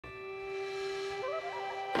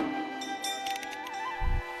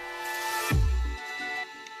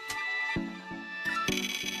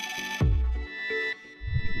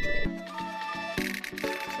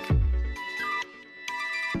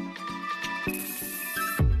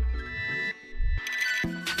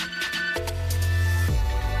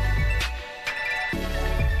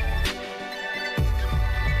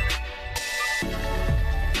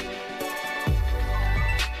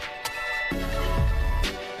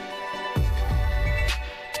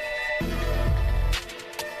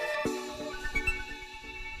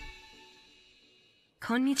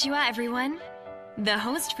Konnichiwa, everyone. The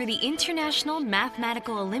host for the International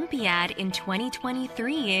Mathematical Olympiad in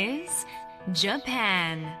 2023 is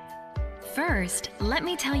Japan. First, let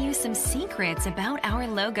me tell you some secrets about our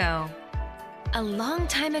logo. A long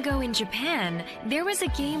time ago in Japan, there was a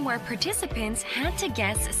game where participants had to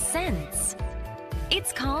guess scents.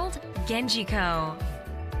 It's called Genjiko.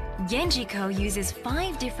 Genjiko uses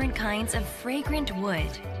 5 different kinds of fragrant wood.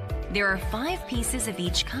 There are 5 pieces of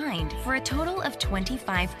each kind for a total of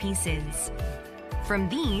 25 pieces. From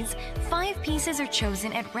these, 5 pieces are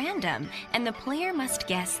chosen at random, and the player must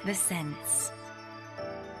guess the scents.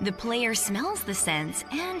 The player smells the scents,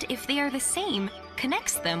 and if they are the same,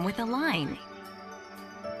 connects them with a line.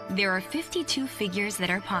 There are 52 figures that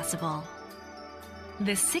are possible.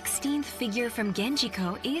 The 16th figure from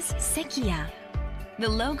Genjiko is Sekiya. The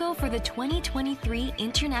logo for the 2023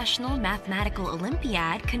 International Mathematical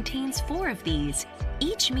Olympiad contains 4 of these,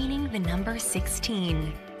 each meaning the number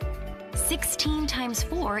 16. 16 times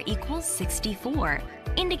 4 equals 64,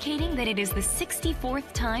 indicating that it is the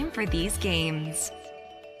 64th time for these games.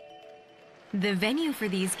 The venue for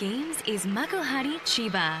these games is Makuhari,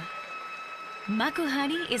 Chiba.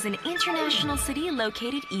 Makuhari is an international city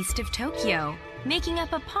located east of Tokyo, making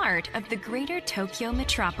up a part of the greater Tokyo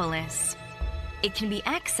metropolis. It can be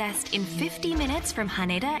accessed in 50 minutes from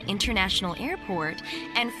Haneda International Airport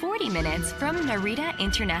and 40 minutes from Narita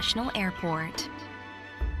International Airport.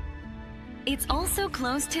 It's also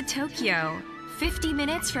close to Tokyo, 50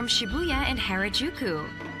 minutes from Shibuya and Harajuku,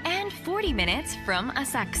 and 40 minutes from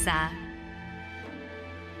Asakusa.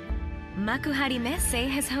 Makuhari Messe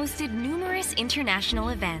has hosted numerous international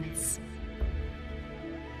events.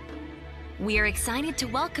 We are excited to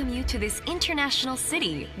welcome you to this international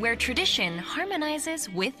city where tradition harmonizes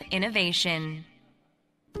with innovation.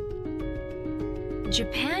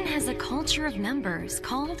 Japan has a culture of numbers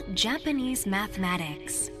called Japanese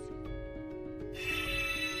mathematics.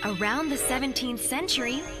 Around the 17th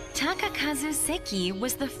century, Takakazu Seki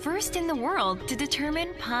was the first in the world to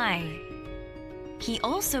determine pi. He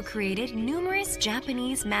also created numerous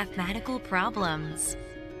Japanese mathematical problems.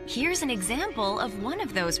 Here's an example of one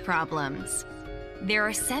of those problems. There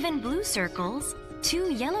are 7 blue circles,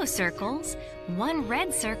 2 yellow circles, 1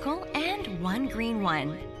 red circle, and 1 green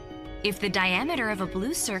one. If the diameter of a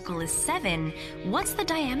blue circle is 7, what's the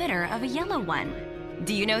diameter of a yellow one?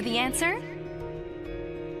 Do you know the answer?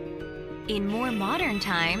 In more modern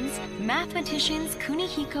times, mathematicians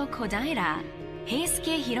Kunihiko Kodaira,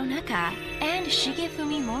 Heisuke Hironaka, and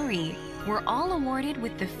Shigefumi Mori were all awarded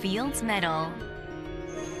with the Fields Medal.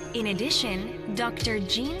 In addition, Dr.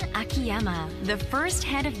 Jin Akiyama, the first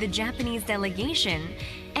head of the Japanese delegation,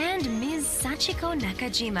 and Ms. Sachiko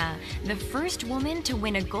Nakajima, the first woman to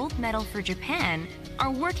win a gold medal for Japan,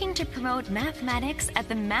 are working to promote mathematics at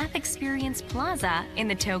the Math Experience Plaza in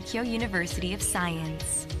the Tokyo University of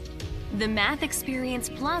Science. The Math Experience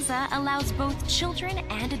Plaza allows both children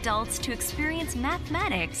and adults to experience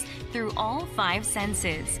mathematics through all 5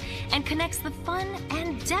 senses and connects the fun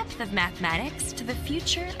and depth of mathematics to the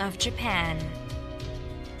future of Japan.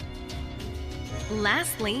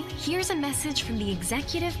 Lastly, here's a message from the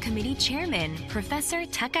Executive Committee Chairman, Professor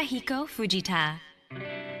Takahiko Fujita.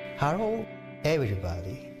 Hello,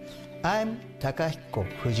 everybody. I'm Takahiko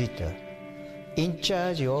Fujita, in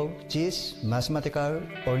charge of this Mathematical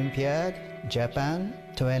Olympiad Japan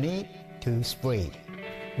 2023.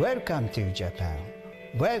 Welcome to Japan.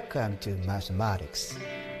 Welcome to mathematics.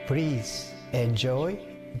 Please enjoy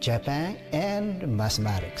Japan and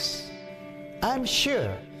mathematics. I'm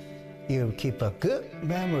sure you'll keep a good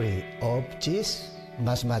memory of this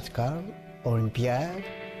Mathematical Olympiad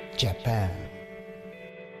Japan.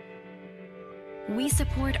 We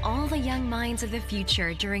support all the young minds of the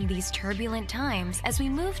future during these turbulent times as we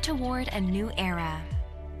move toward a new era.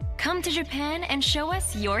 Come to Japan and show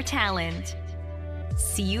us your talent.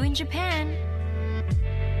 See you in Japan!